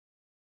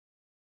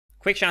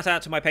Quick shout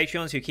out to my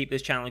Patreons who keep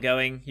this channel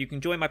going. You can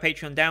join my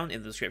Patreon down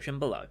in the description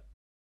below.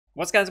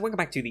 What's guys, welcome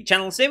back to the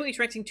channel. Today we're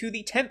reacting to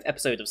the 10th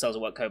episode of Cells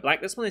at Work Code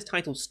Black. This one is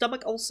titled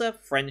Stomach Ulcer,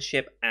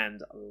 Friendship,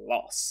 and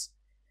Loss.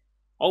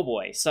 Oh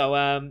boy, so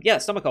yeah,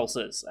 stomach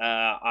ulcers.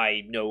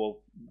 I know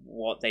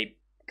what they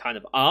kind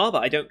of are,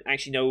 but I don't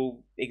actually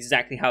know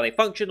exactly how they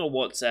function or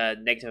what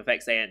negative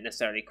effects they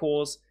necessarily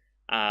cause.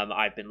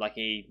 I've been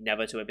lucky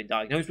never to have been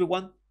diagnosed with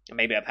one.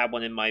 Maybe I've had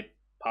one in my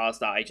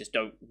past that I just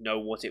don't know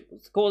what it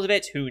was the cause of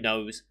it. Who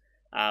knows?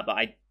 But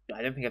I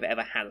don't think I've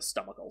ever had a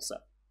stomach ulcer.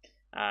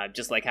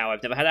 Just like how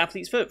I've never had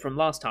athlete's foot from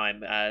last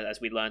time, as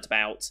we learned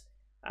about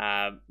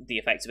the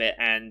effects of it.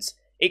 And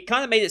it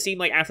kind of made it seem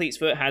like athlete's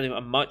foot had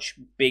a much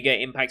bigger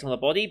impact on the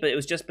body, but it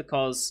was just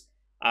because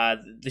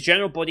the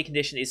general body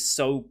condition is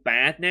so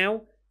bad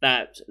now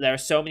that there are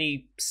so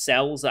many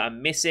cells that are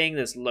missing.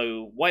 There's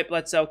low white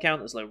blood cell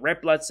count, there's low red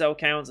blood cell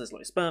counts, there's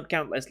low sperm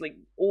count, there's like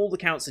all the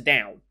counts are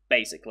down,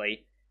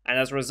 basically. And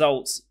as a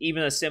result,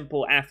 even a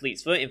simple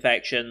athlete's foot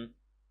infection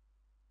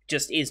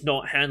just is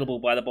not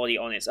handleable by the body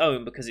on its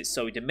own because it's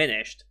so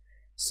diminished.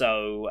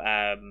 So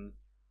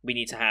we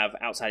need to have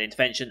outside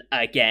intervention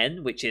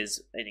again, which is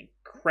an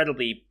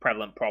incredibly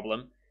prevalent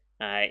problem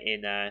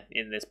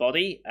in this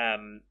body.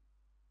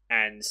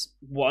 And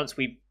once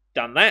we've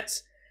done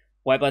that,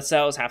 white blood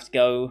cells have to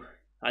go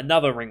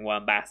another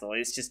ringworm battle.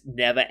 It's just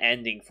never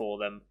ending for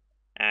them.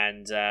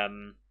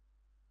 And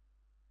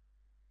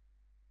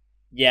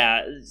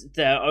yeah,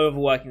 they're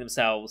overworking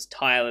themselves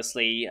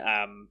tirelessly.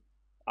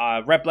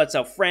 Our red blood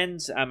cell friend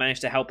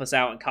managed to help us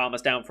out and calm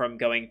us down from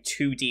going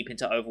too deep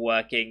into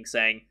overworking,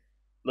 saying,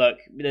 look,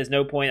 there's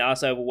no point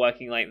us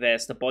overworking like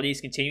this. The body's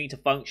continuing to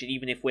function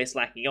even if we're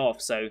slacking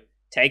off, so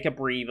take a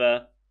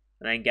breather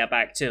and then get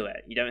back to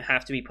it. You don't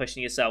have to be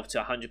pushing yourself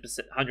to 100%,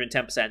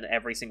 110%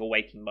 every single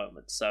waking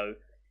moment. So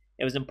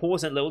it was an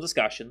important little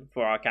discussion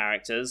for our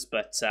characters,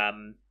 but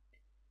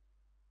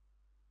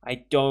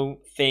I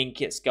don't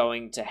think it's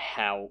going to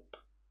help.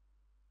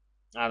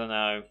 I don't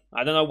know.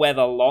 I don't know where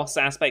the loss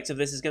aspect of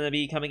this is going to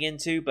be coming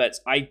into, but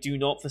I do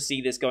not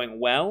foresee this going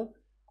well.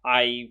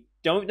 I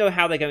don't know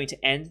how they're going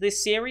to end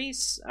this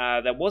series.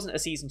 There wasn't a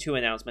Season 2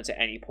 announcement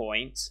at any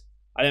point.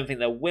 I don't think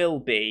there will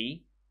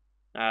be.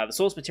 The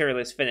source material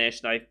is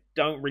finished, and I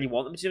don't really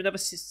want them to do another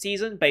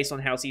season based on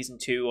how Season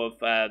 2 of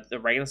the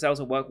regular Cells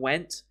at Work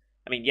went.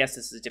 I mean, yes,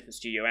 this is a different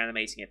studio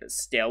animating it, but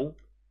still,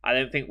 I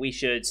don't think we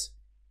should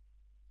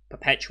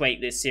perpetuate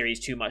this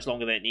series too much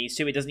longer than it needs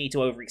to. It doesn't need to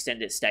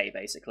overextend its stay,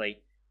 basically.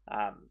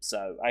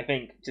 So I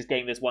think just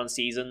getting this one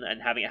season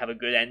and having it have a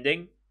good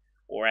ending,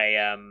 or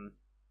an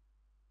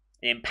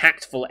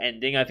impactful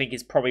ending, I think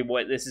is probably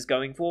what this is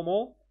going for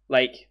more.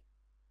 Like,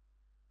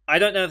 I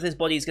don't know if this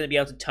body is going to be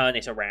able to turn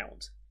it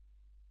around.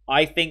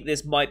 I think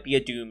this might be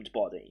a doomed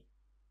body.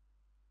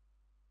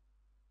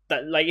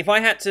 That, like, if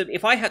I had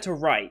to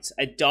write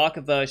a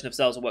darker version of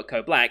Cells at Work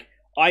Code Black,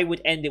 I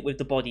would end it with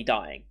the body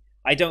dying.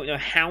 I don't know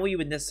how you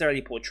would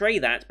necessarily portray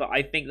that, but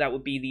I think that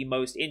would be the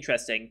most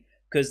interesting,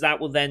 because that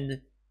will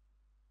then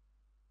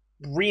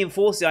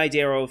reinforce the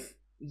idea of,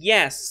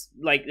 yes,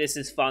 like, this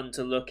is fun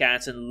to look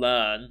at and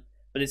learn,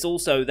 but it's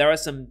also, there are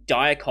some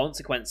dire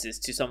consequences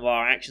to some of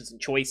our actions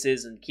and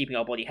choices and keeping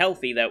our body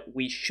healthy that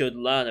we should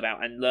learn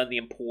about and learn the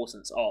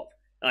importance of.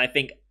 And I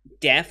think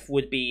death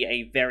would be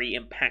a very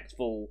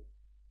impactful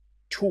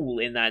tool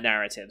in that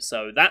narrative.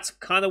 So that's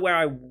kind of where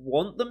I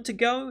want them to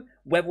go.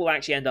 Whether we'll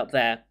actually end up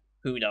there,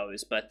 who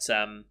knows? But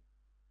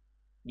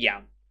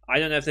yeah, I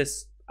don't know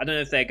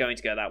if they're going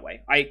to go that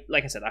way.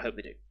 Like I said, I hope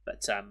they do.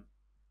 But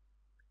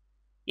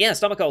yeah,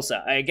 stomach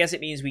ulcer. I guess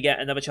it means we get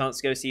another chance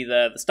to go see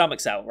the stomach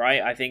cell,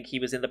 right? I think he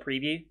was in the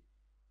preview.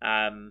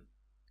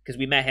 Because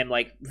we met him,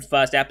 like, the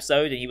first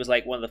episode, and he was,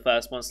 like, one of the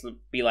first ones to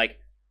be like,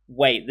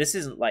 wait, this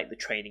isn't, like, the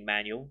training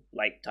manual,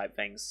 like, type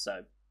things,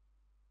 so.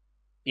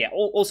 Yeah,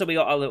 also we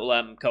got our little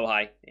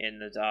kohai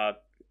in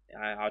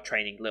our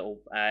training little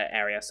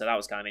area, so that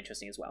was kind of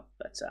interesting as well.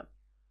 But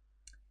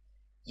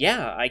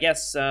yeah, I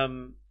guess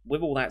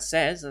with all that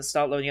said, let's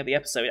start loading up the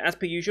episode. As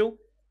per usual,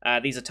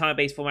 these are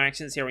time-based format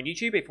actions here on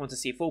YouTube. If you want to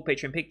see a full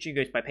picture in picture,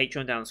 go to my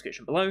Patreon down in the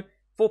description below.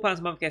 £4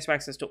 a month gets you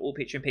access to all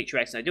picture in picture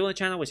actions I do on the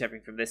channel, which is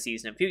everything from this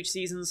season and future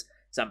seasons.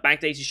 Some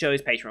backdated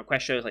shows, Patreon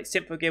request shows like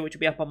Sympho Gear, which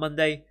will be up on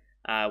Monday.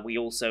 We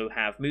also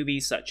have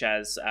movies such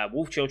as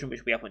Wolf Children, which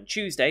will be up on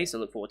Tuesday, so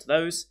look forward to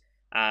those.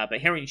 But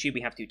here on YouTube,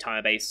 we have to do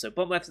timer-based, so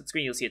bottom left of the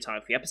screen, you'll see a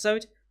timer for the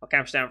episode. I'll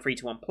count down 3,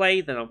 2, 1,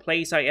 play, then I'll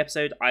play start the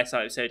episode, I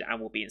start the episode, and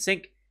we'll be in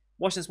sync.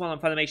 Watch this one on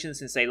Funimation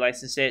since they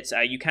licensed it.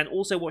 You can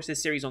also watch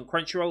this series on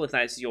Crunchyroll if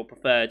that is your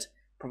preferred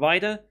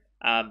provider.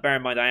 Bear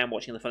in mind, I am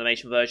watching the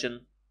Funimation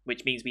version,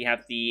 which means we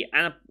have the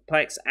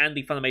Aniplex and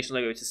the Funimation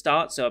logo to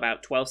start, so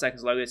about 12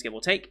 seconds logos, give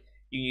or take.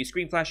 You can use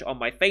Screen Flash on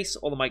my face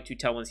or the mic to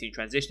tell when it's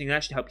transitioning.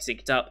 That should help you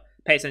sync it up.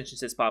 Pay attention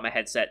to this part of my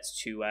headset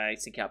to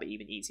sync it up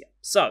even easier.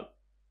 So,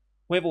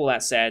 with all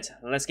that said,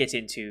 let's get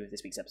into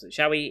this week's episode,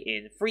 shall we?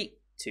 In 3,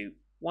 2,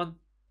 1,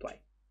 play.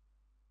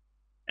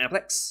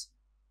 Aniplex.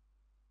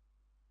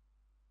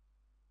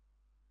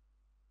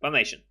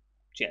 Funimation.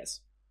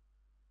 Cheers.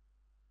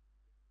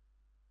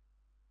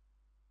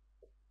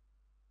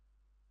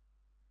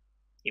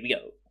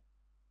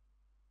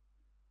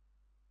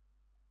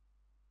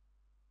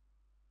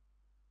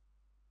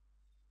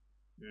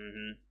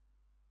 Mm-hmm.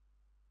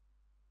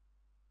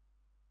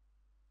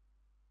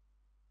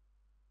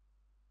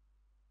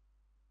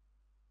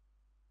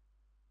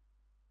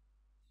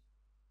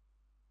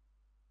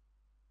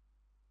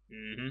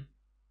 Mm-hmm.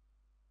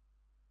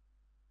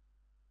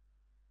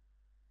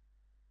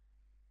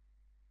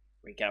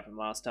 Recap from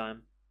last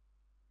time.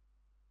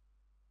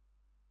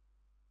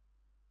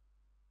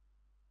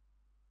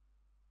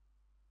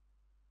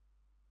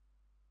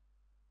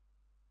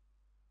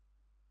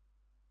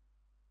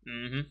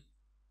 Mm-hmm.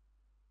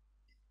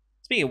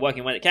 Speaking of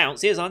working when it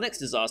counts, here's our next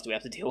disaster we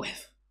have to deal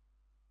with.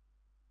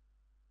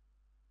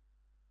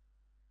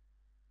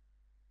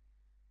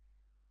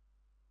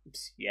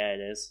 Yeah, it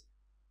is.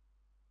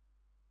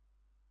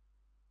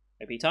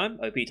 OP time?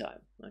 OP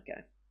time.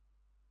 Okay.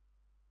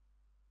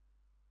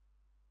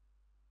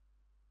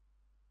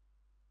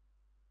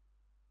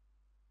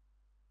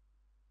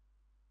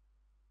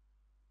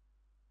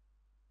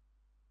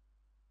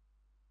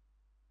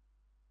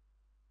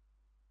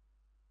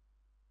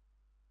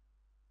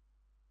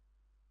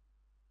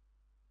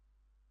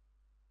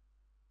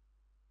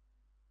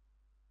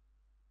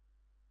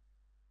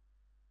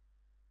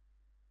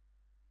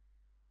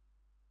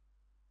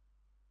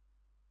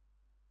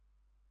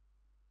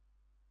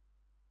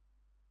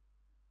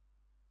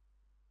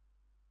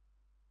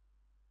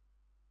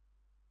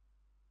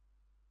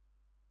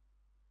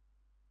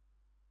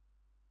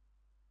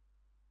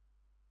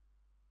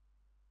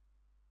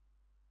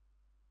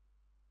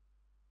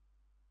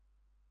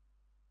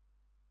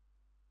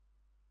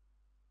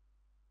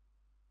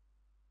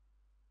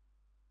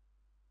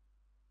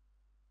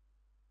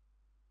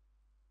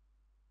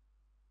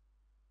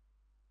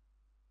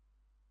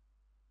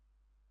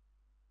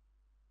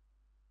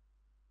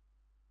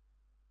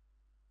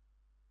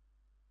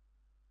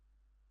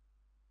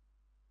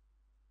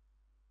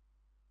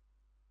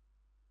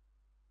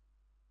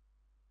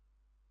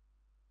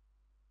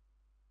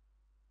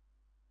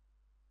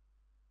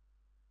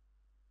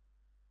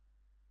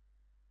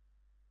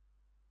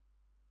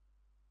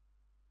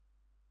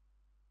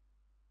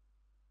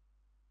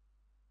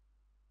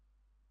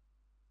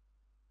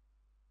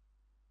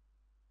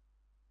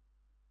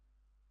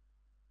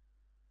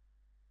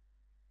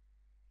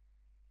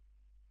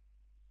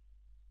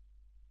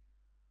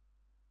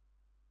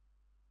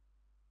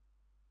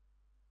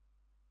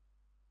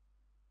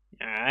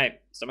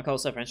 Alright. Stomach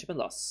ulcer, friendship, and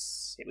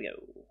loss. Here we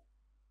go.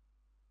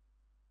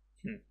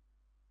 Mm-hmm.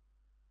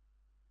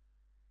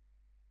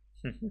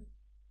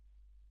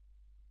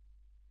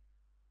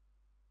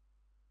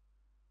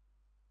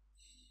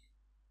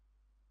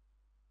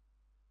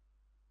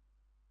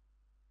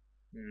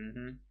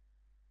 Mm-hmm.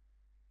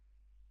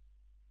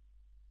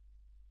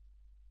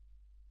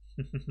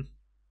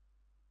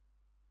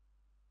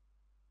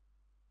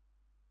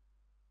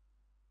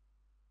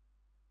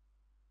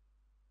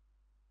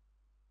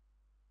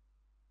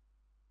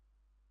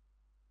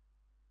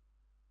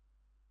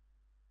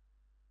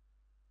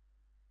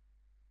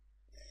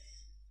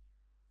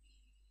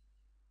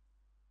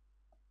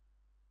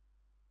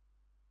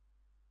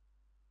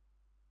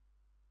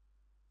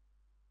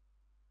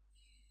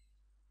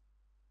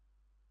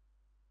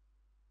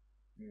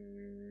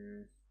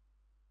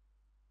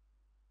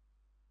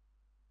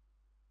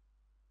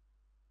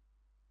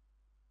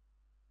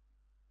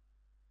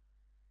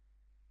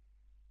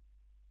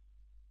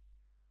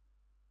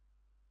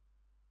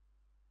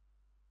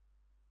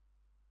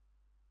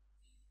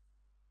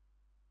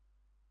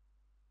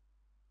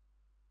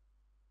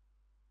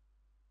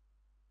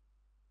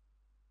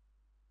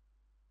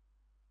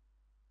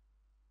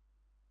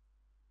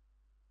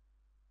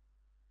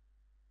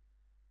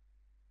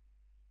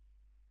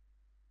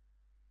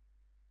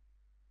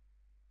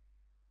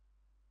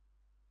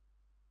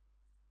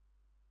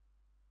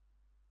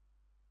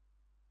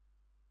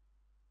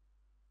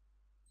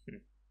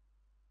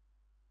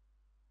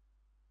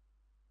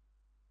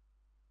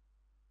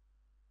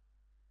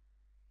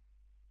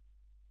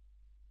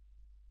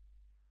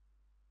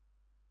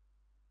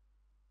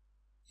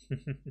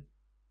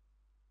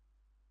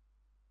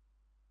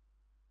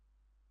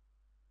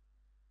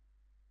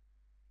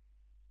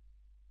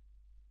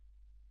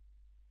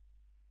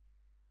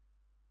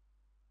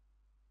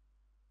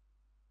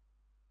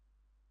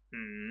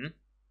 Hmm.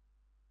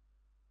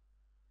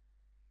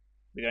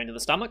 We're going to the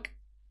stomach.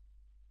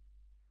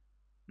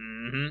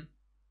 Mm-hmm.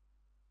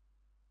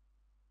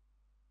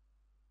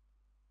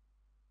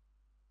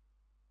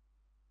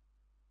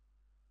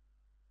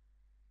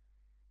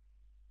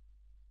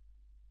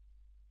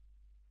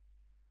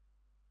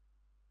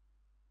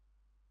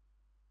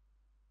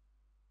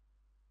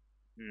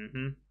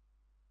 Mm-hmm.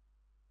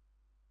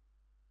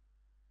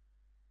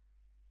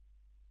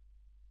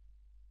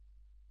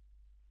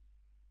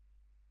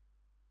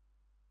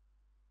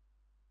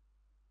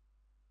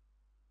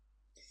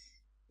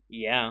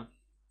 Yeah.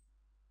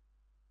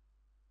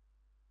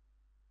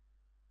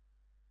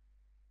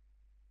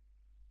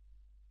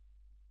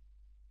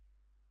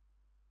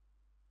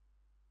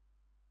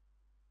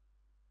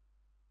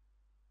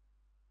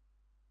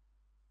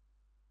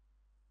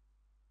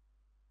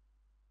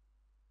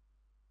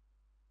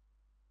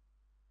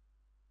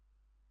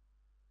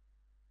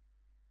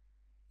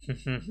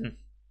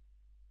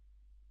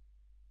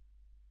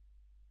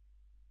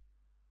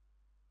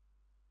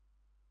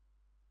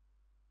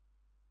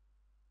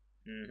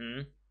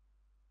 Mm-hmm.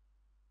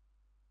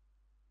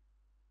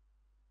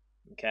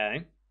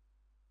 Okay.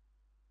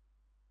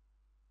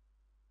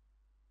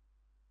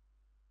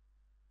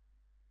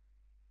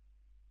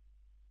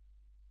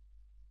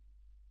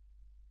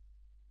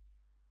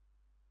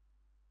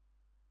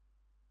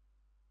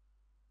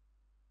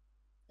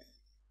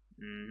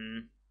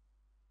 Mm-hmm.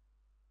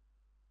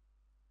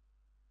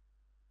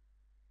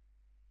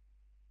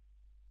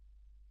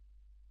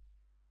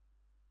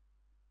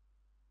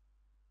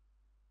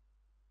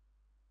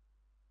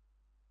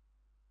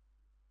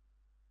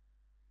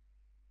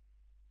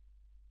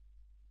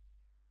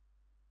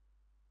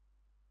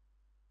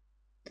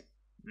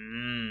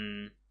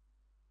 Mm.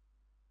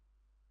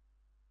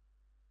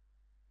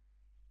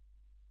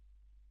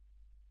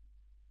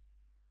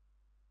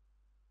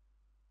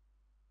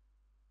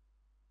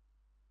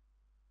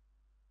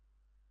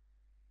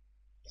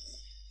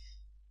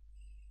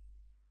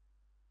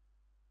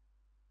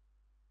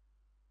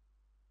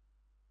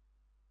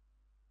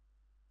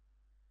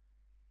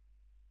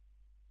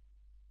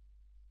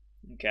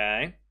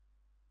 Okay.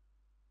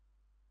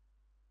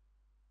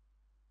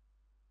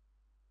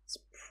 It's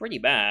pretty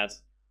bad.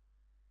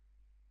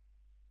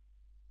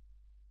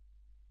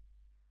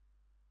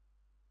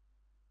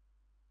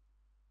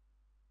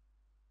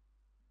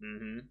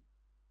 Mm-hmm.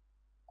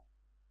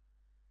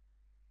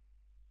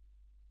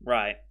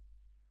 Right.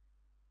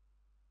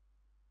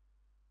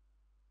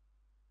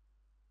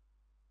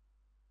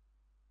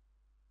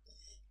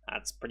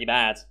 That's pretty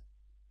bad.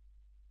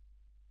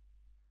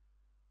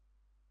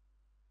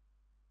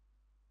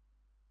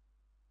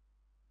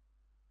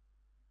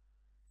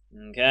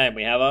 Okay,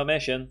 we have our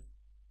mission.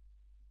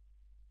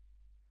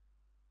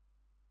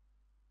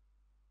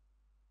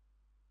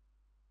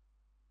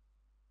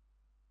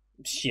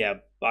 Yeah,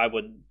 I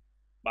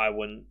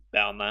wouldn't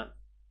bet on that.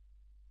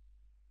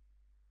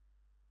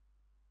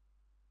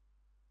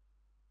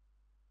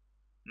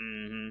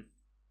 Mm-hmm.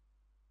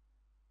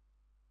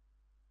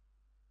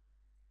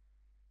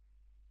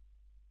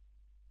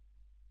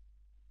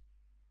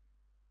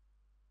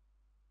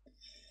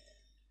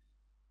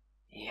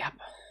 Yep.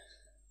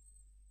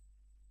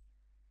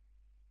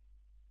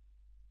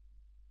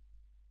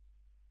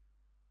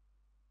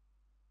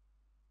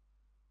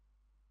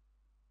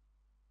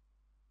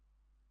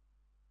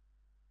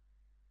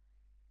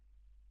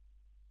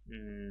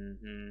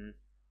 Mm-hmm.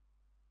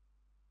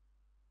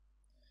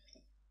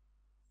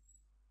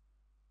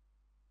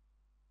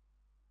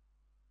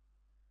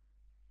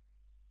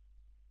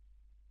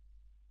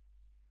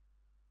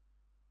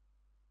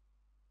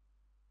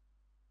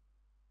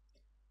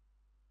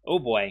 Oh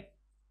boy.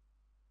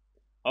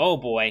 Oh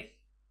boy.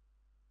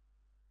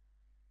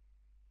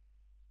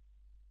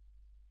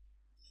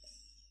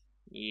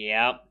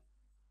 Yep.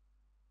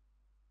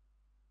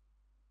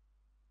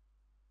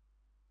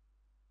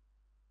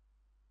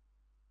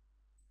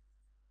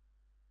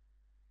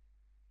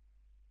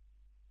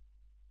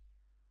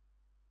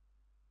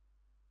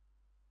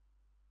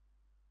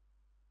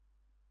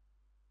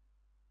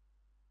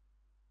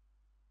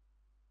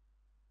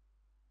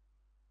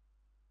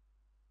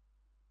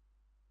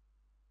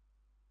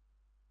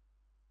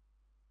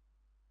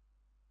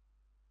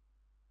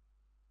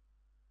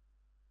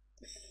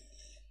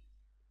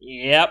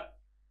 Yep.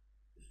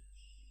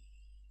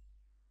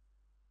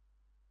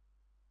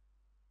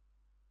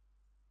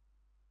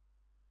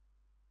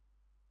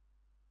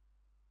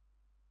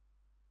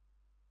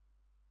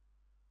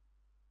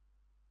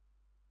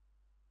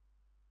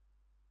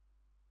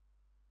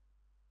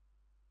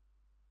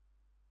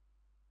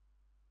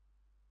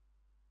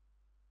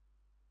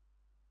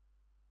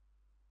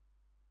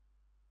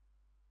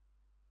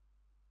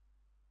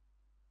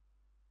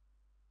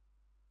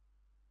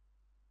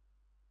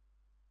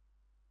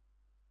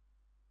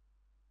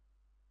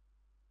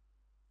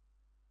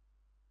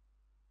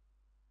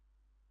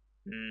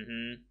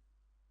 Mm-hmm.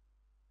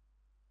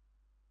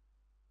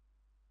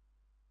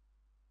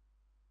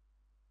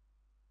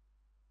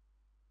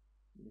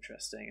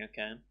 Interesting.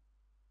 Okay.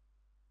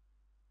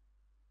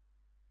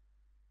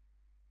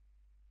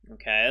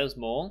 Okay, there's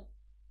more.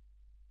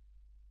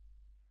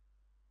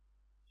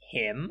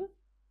 Him?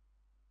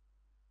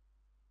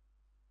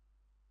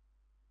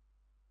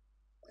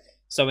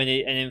 So an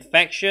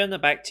infection, a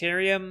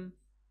bacterium,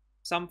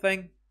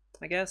 something,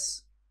 I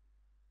guess?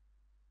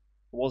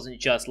 It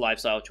wasn't just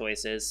lifestyle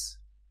choices.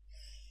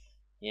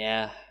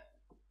 Yeah.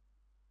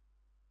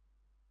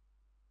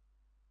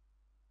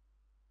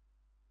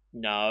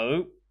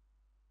 No.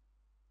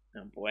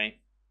 Oh boy.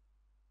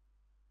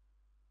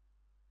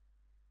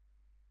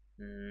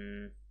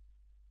 Hmm.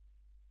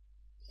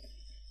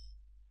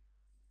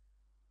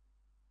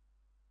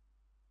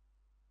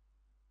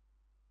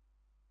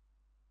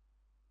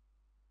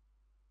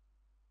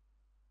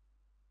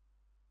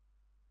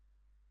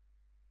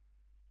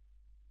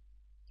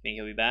 Think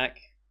he'll be back?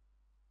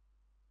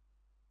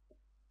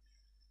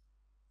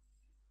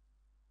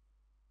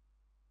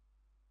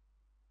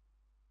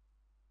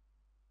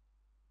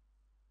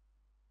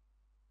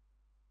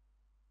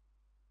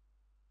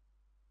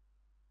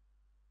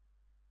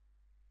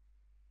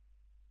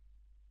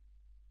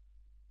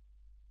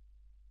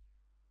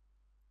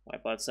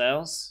 White blood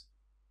cells.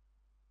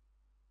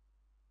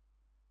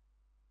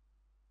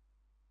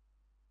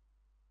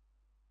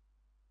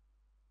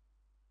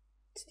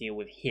 To deal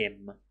with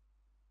him.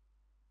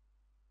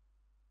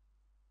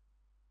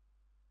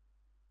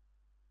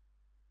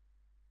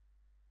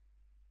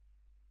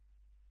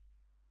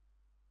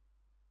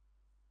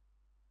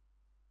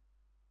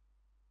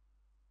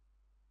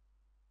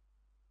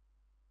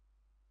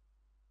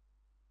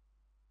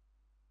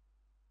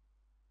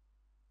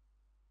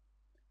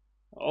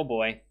 Oh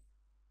boy.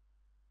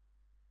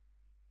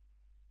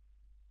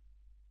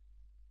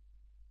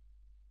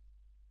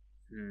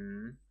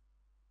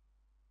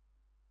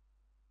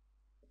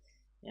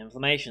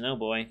 Inflammation, oh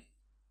boy.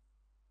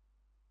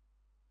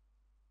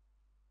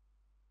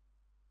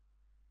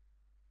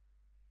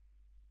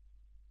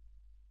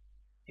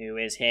 Who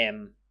is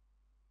him?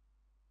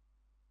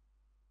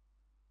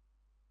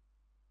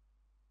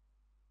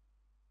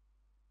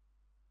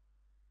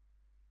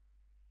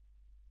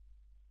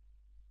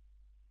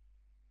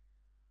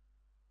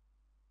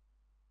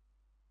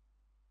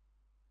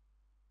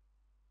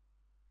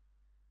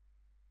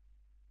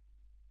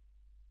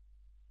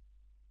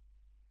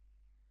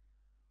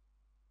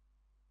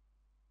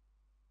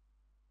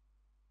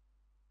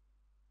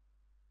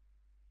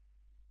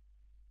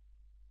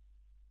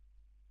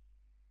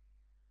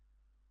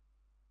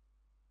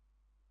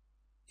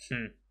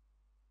 Hmm.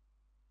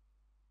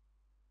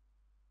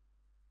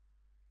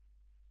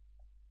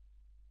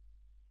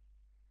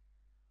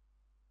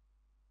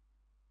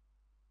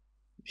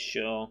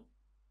 Sure.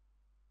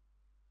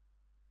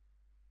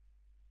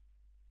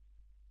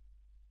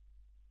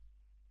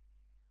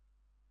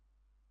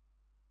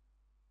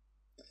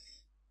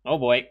 Oh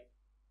boy.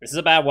 This is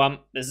a bad one.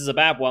 This is a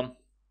bad one.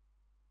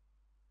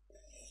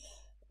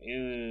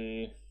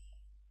 Ooh.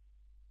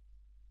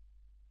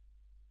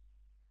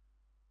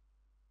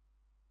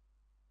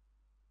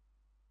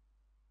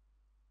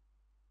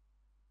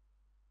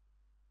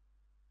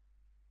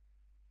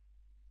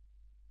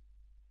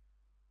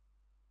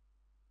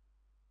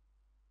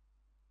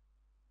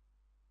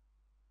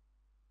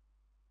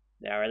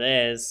 There it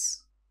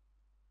is.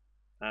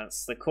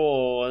 That's the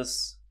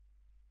cause.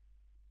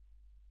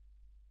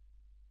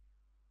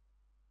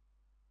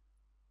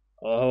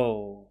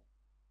 Oh.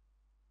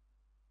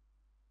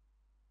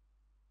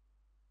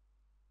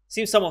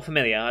 Seems somewhat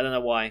familiar. I don't know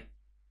why.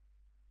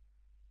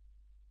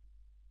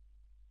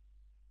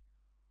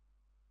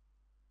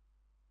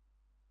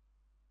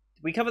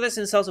 Did we cover this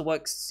in Cells at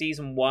Work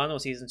Season 1 or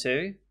Season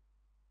 2?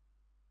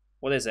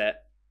 What is it?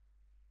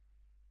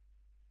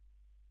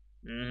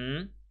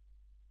 Mm-hmm.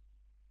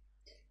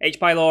 H.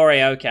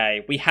 pylori,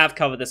 okay. We have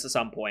covered this at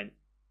some point.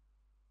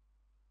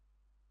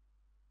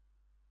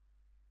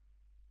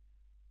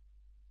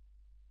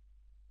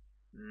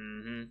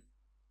 Mm-hmm.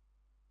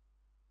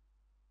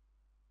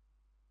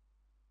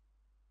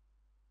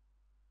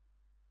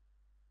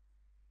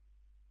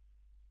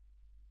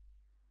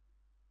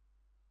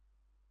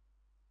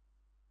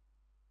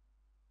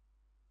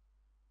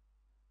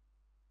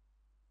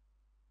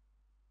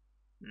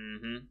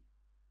 Mm-hmm.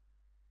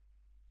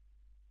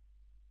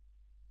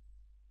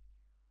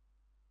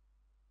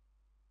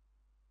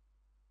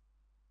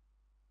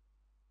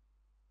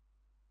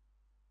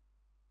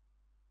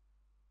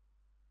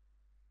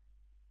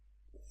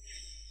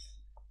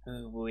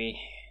 Oh boy.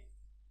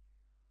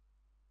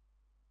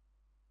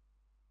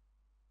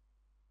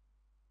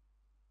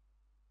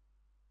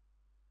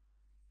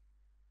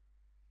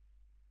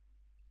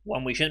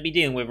 One we shouldn't be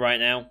dealing with right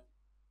now.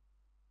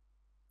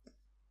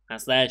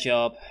 That's their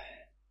job.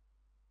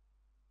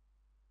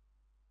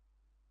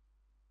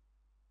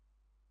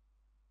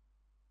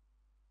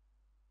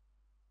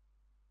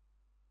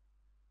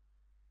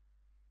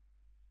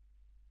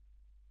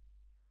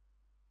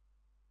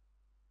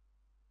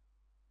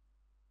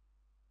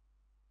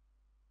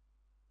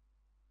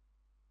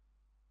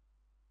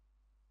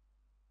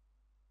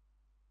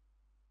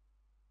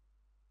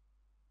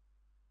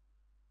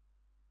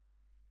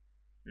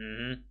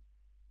 Mm-hmm.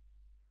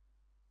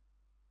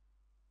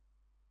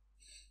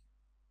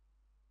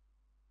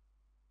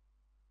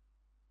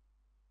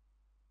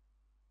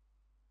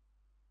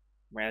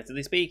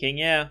 Relatively speaking,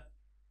 yeah.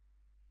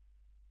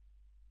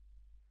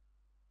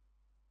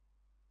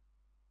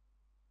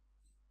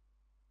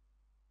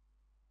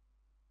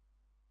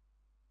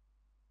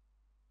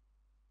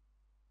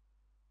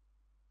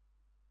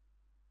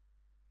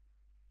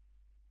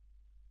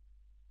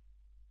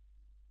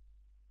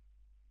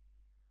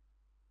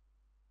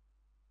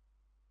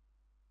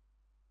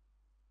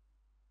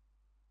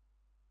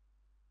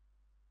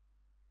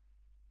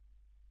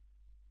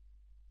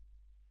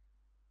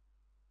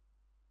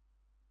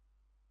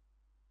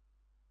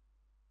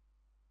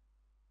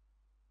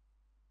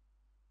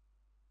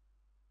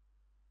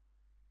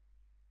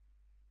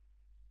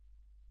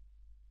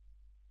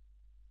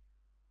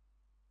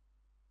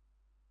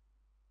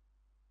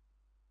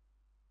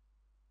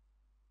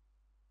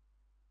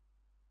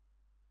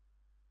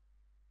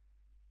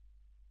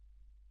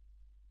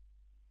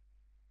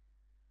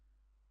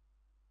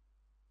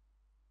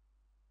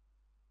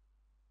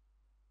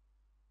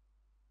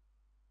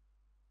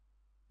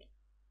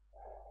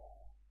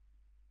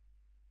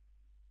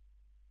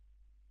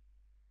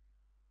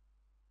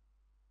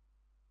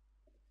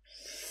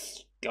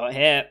 Got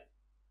hit.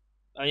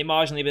 Only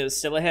marginally, but it's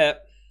still a hit.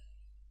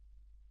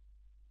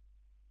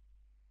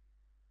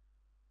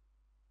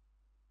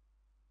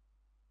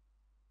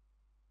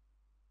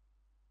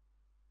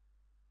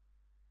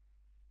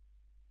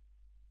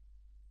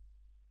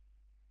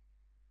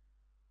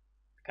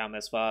 Come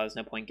this far, there's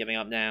no point giving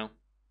up now.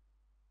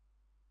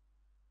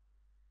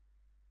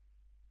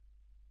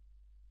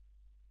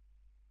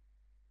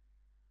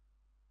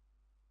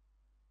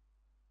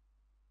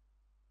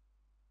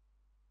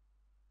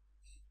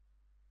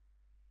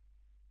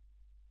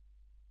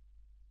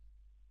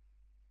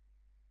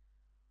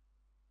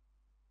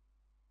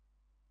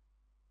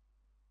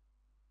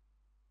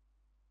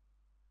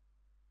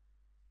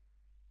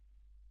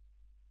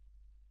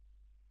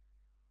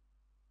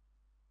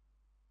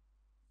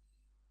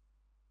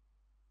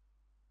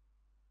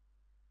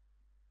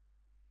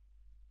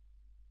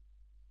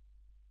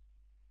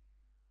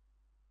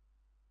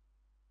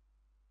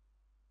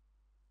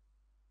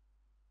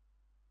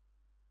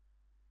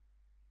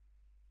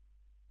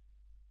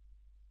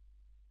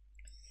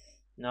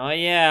 Not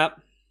yet.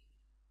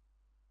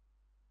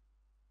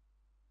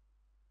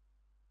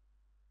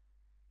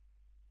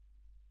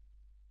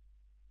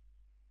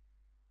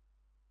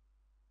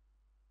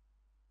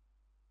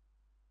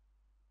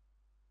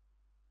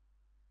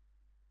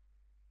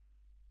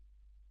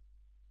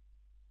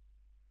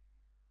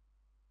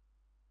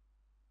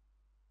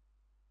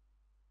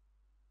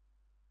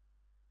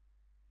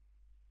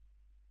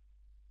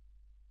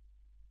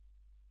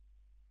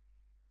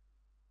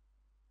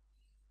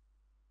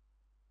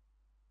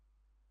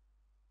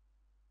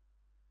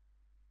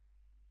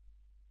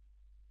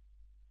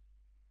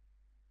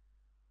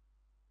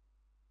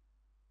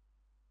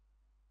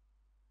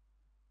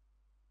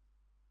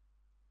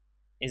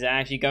 Is it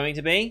actually going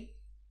to be?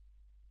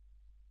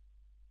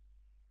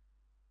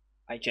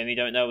 I genuinely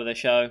don't know with the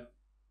show.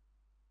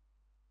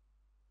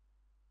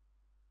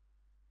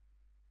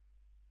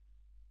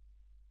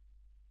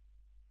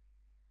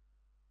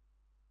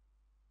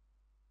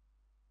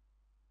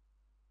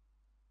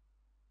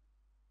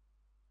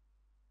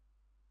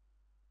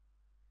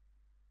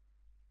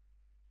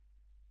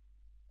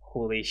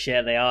 Holy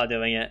shit, they are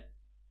doing it.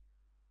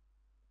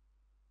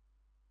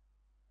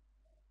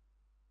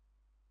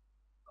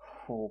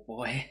 Oh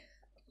boy.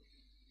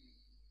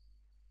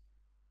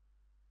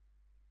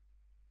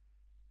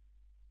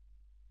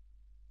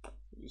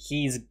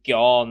 He's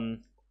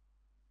gone.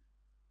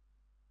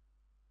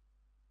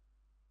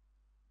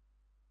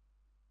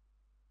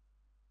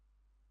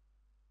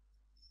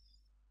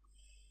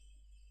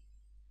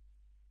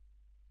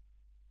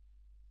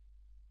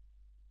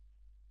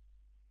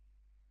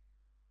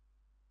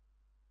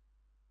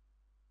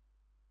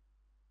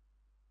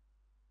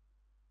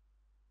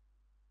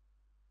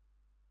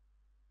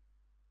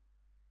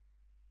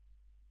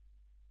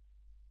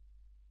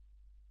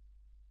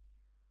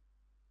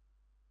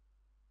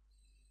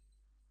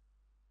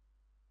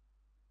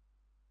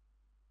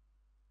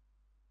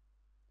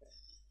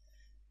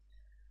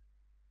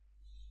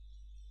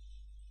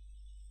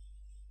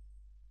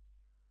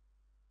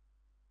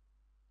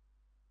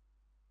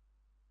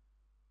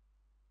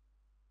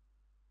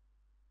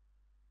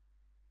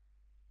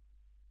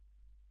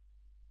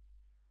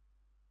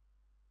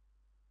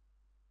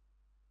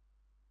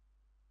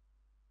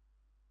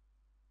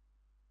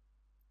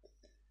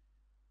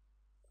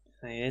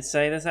 They did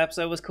say this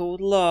episode was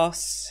called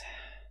Loss.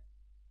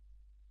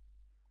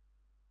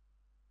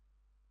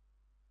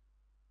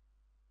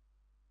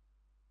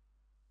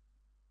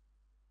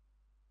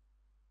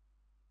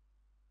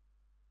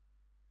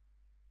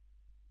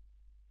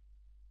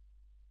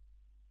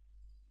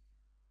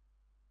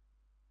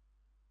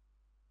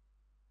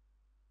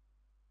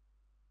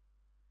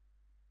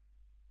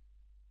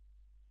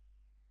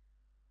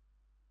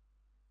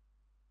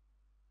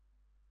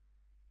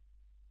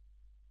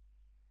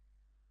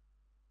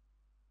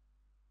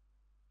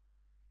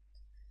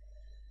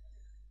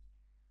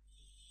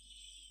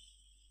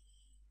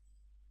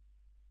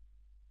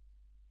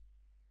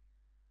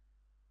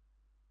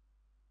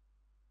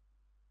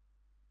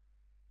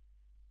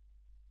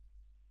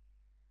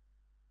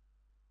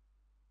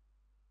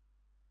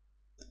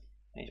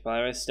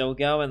 H-Fire is still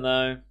going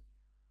though.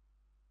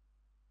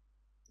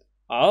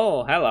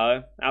 Oh,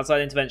 hello.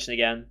 Outside intervention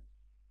again.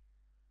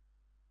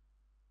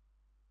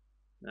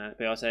 No,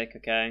 chaotic,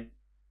 okay.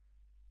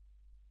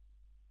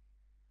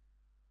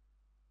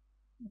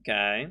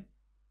 Okay.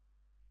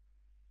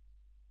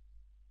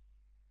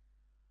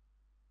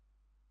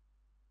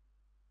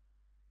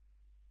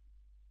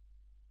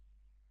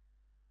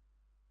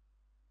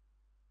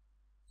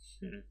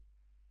 Hmm.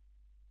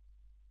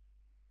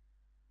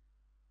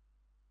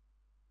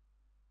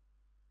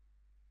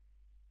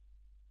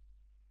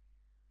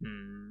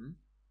 Hmm.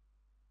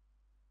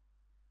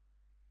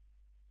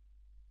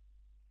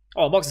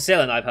 Oh,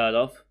 amoxicillin I've heard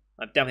of.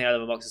 I've definitely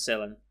heard of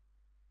amoxicillin.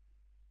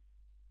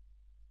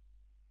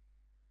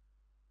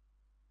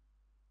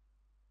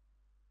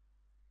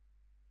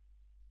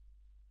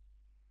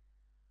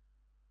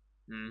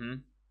 Mm-hmm.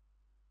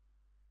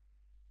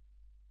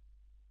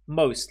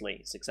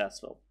 Mostly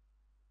successful.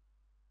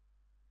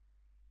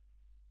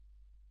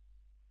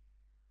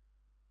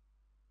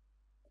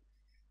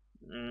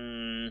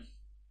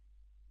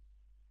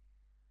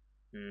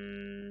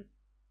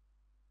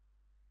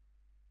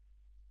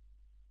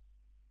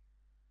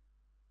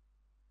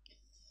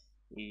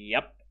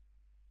 Yep.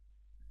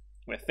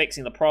 We're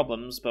fixing the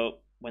problems,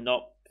 but we're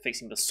not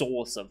fixing the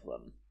source of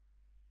them.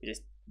 We're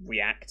just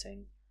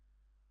reacting.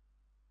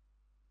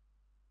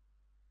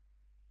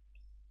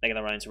 They're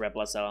gonna run into red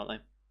blood cell, aren't they?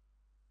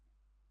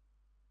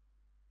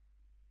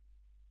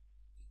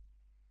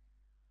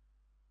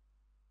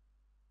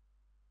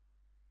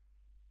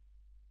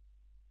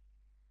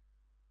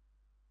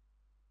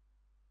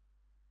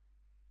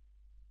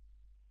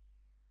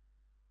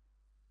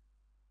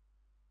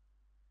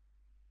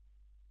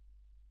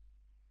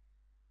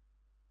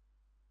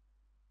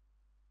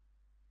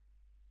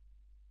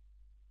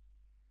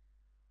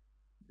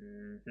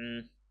 Mm-hmm.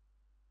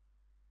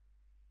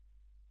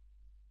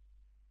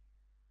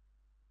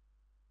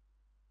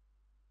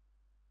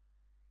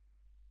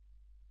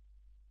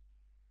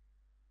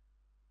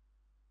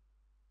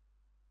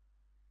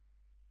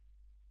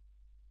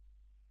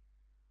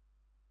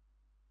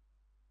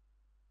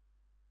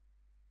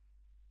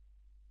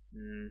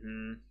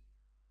 Mm-hmm.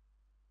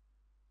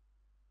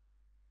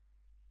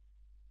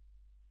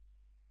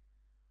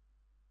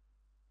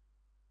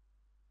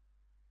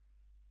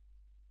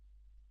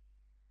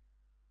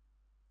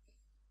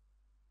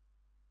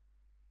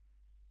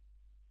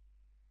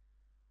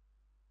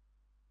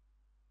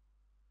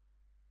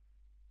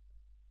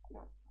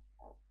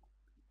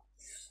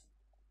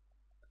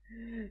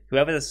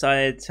 Whoever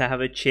decided to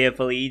have a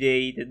cheerful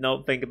ED did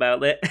not think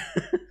about it.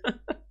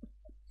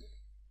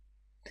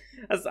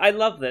 I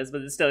love this,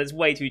 but it's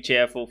way too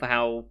cheerful for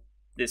how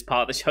this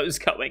part of the show's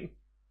going.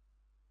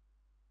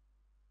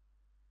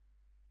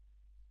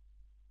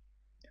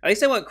 At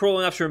least they weren't cruel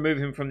enough to remove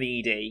him from the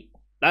ED.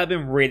 That'd have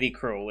been really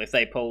cruel if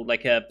they pulled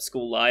like a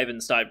school live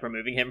and started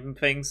removing him from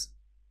things.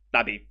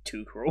 That'd be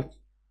too cruel.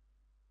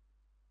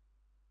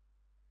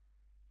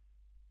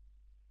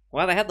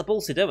 Well, they had the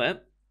balls to do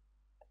it.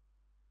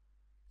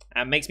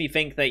 And makes me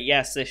think that,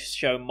 yes, this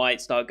show might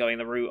start going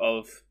the route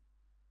of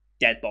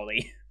dead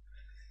body.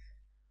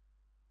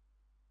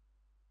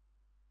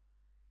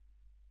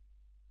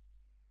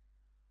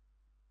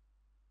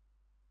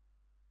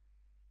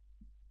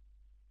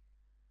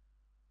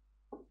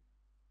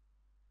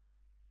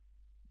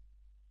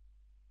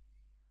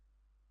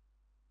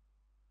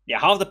 Yeah,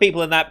 half the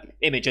people in that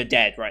image are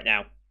dead right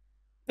now.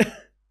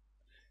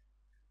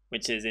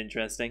 Which is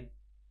interesting.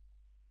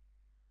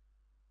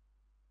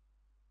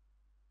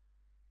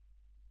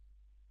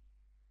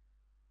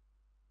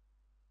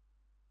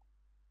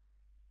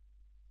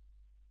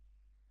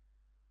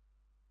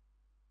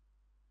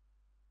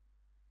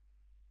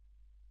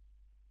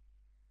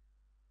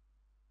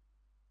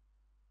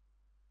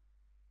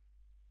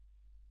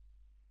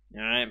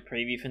 Alright,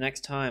 preview for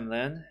next time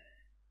then.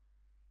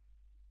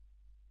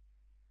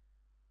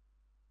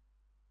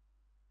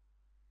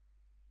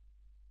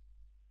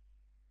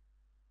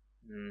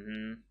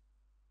 Mm-hmm.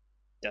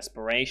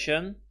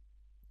 Desperation.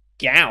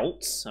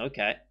 Gout.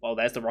 Okay. Well,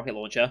 there's the rocket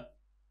launcher.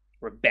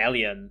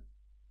 Rebellion.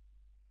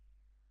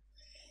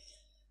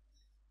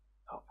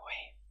 Oh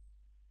boy.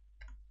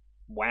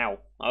 Wow.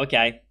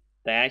 Okay.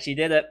 They actually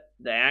did it.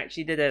 They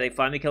actually did it. They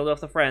finally killed off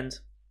the friend.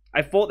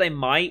 I thought they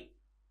might.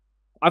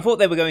 I thought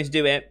they were going to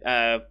do it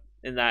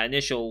in that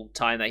initial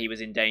time that he was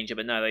in danger,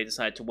 but no, they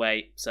decided to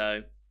wait,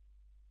 so.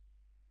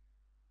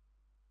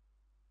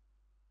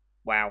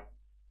 Wow.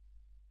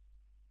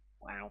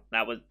 Wow.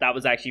 That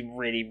was actually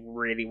really,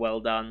 really well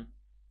done.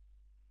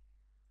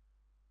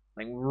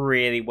 Like,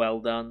 really well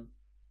done.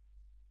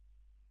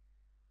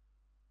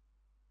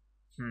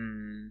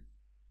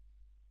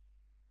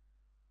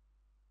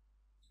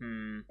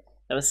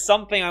 There was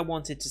something I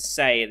wanted to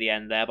say at the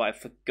end there, but I've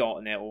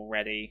forgotten it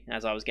already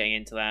as I was getting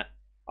into that.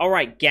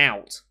 Alright,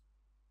 gout.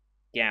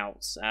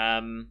 Gout.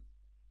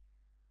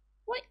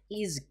 What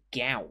is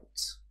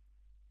gout?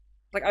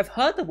 Like, I've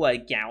heard the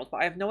word gout,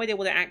 but I have no idea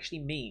what it actually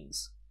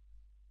means.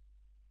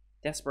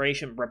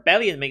 Desperation.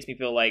 Rebellion makes me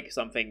feel like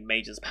something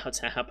major's about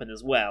to happen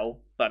as well.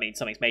 But I mean,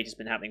 something major's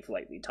been happening for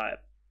like the entire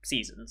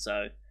season,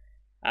 so.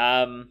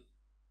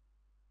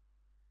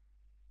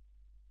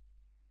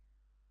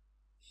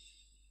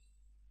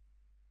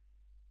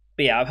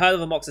 But yeah, I've heard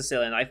of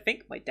amoxicillin. I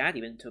think my dad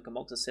even took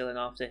amoxicillin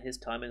after his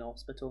time in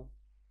hospital.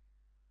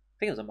 I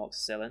think it was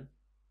amoxicillin.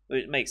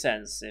 It makes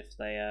sense if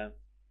they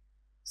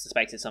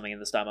suspected something in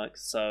the stomach,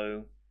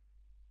 so.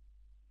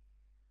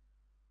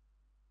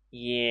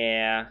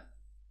 Yeah.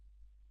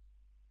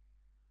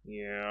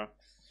 Yeah.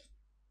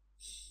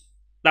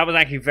 That was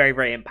actually very,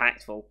 very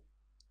impactful.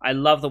 I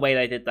love the way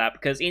they did that,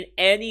 because in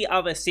any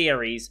other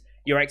series,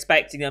 you're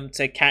expecting them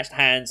to catch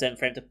hands and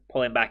for him to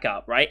pull him back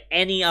up, right?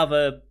 Any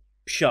other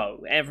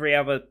show, every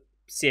other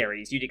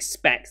series, you'd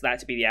expect that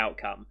to be the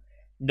outcome.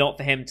 Not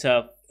for him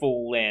to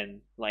fall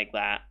in like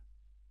that.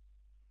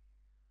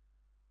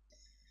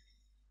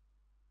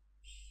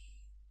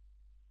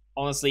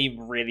 Honestly,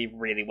 really,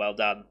 really well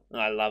done.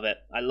 I love it.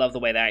 I love the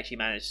way they actually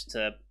managed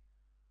to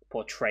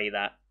portray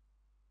that.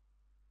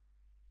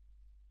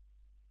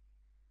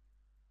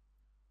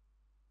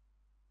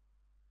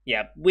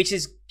 Yeah, which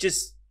is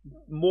just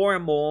more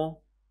and more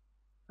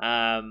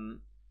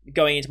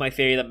going into my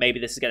theory that maybe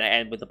this is going to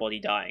end with the body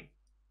dying.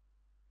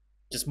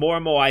 Just more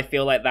and more, I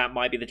feel like that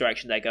might be the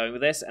direction they're going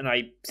with this, and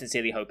I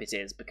sincerely hope it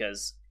is,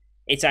 because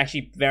it's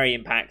actually very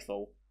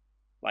impactful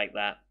like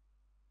that.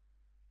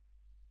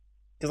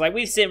 Because, like,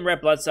 we've seen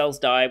red blood cells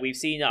die, we've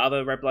seen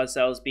other red blood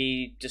cells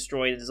be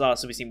destroyed in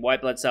disaster, we've seen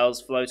white blood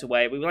cells float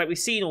away, we've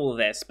seen all of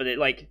this, but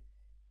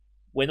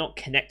we're not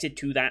connected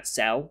to that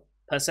cell,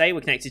 per se.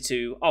 We're connected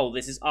to, oh,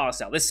 this is our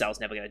cell, this cell's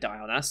never going to die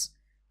on us.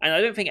 And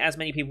I don't think as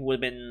many people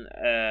would have been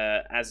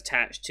as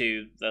attached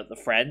to the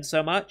friend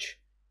so much,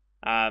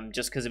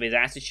 just because of his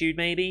attitude,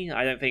 maybe.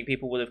 I don't think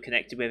people would have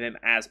connected with him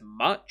as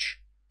much.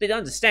 They'd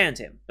understand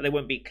him, but they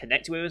wouldn't be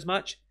connected with him as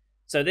much.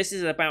 So this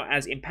is about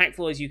as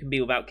impactful as you can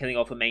be without killing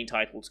off a main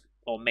titled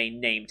or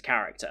main named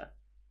character.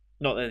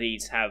 Not that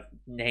these have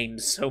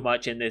names so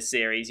much in this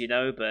series, you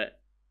know, but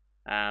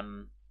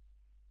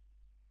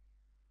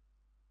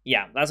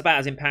yeah, that's about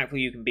as impactful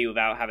you can be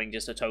without having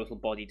just a total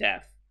body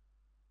death.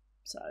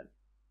 So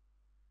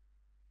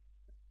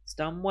it's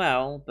done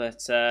well,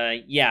 but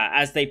yeah,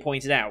 as they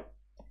pointed out,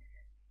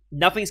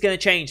 nothing's going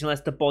to change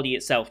unless the body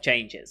itself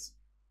changes.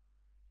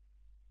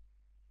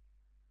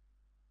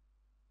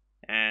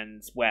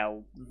 And,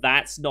 well,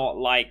 that's not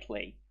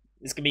likely.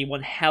 It's going to be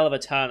one hell of a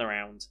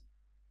turnaround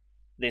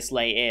this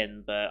late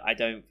in, but I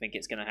don't think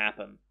it's going to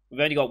happen. We've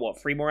only got,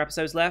 what, 3 more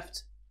episodes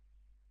left?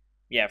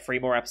 Yeah, 3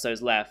 more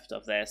episodes left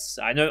of this.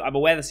 I'm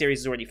aware the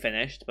series is already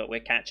finished, but we're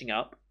catching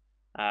up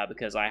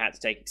because I had to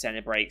take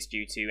extended breaks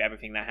due to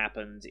everything that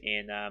happened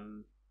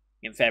in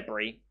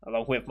February,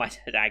 along with my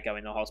dad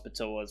going to the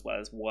hospital as well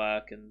as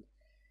work and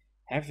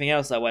everything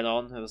else that went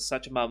on. It was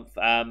such a month.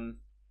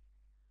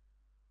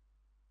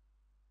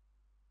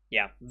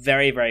 Yeah,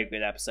 very, very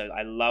good episode.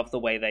 I love the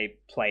way they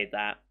played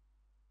that.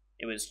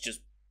 It was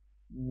just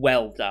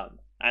well done.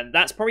 And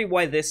that's probably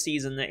why this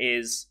season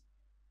is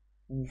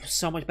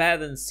so much better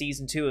than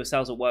season 2 of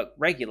Cells at Work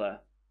regular.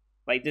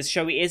 Like, this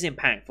show is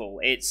impactful.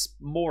 It's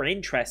more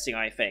interesting,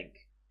 I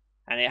think.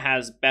 And it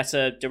has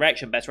better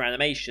direction, better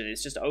animation.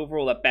 It's just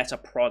overall a better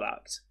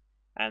product.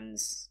 And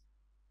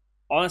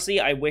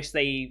honestly, I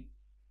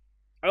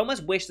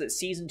almost wish that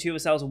season 2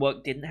 of Cells at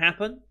Work didn't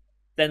happen.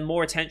 Then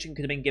more attention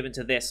could have been given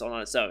to this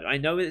on its own. I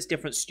know it's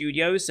different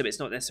studios, so it's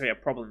not necessarily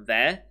a problem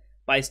there,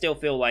 but I still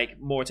feel like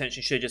more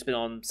attention should have just been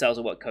on Cells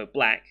at Work Code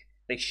Black.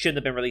 They shouldn't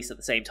have been released at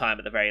the same time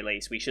at the very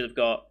least. We should have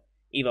got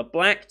either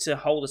Black to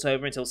hold us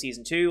over until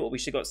Season 2, or we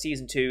should have got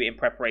Season 2 in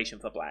preparation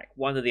for Black.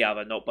 One or the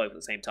other, not both at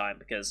the same time,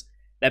 because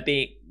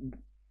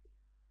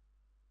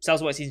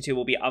Cells at Work Season 2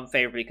 will be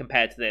unfavorably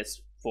compared to this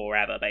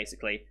forever,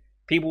 basically.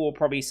 People will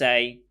probably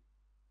say,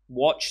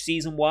 watch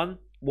Season 1,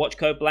 watch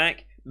Code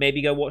Black,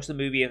 maybe go watch the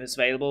movie if it's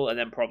available, and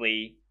then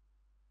probably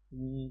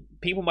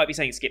people might be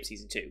saying skip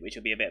Season 2, which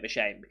would be a bit of a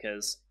shame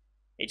because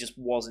it just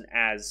wasn't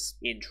as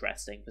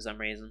interesting for some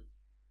reason.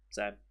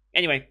 So,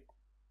 anyway,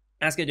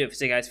 that's going to do it for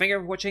today, guys. Thank you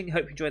for watching.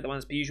 Hope you enjoyed that one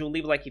as per usual.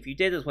 Leave a like if you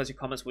did, as well as your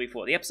comments what you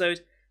thought of the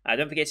episode.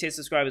 Don't forget to hit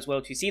subscribe as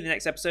well to see the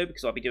next episode,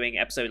 because I'll be doing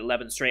episode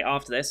 11 straight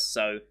after this.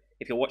 So,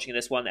 if you're watching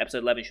this one,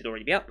 episode 11 should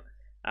already be up,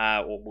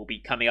 or will be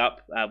coming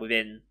up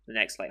within the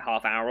next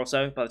half hour or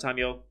so by the time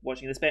you're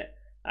watching this bit.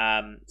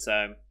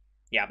 So,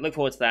 yeah, look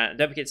forward to that. And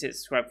don't forget to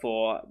subscribe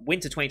for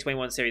Winter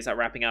 2021 series that are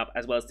wrapping up,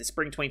 as well as the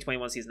Spring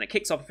 2021 season that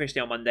kicks off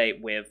officially on Monday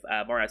with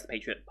Morales the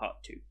Patriot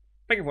Part 2.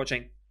 Thank you for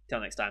watching.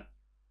 Till next time.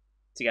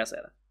 See you guys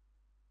later.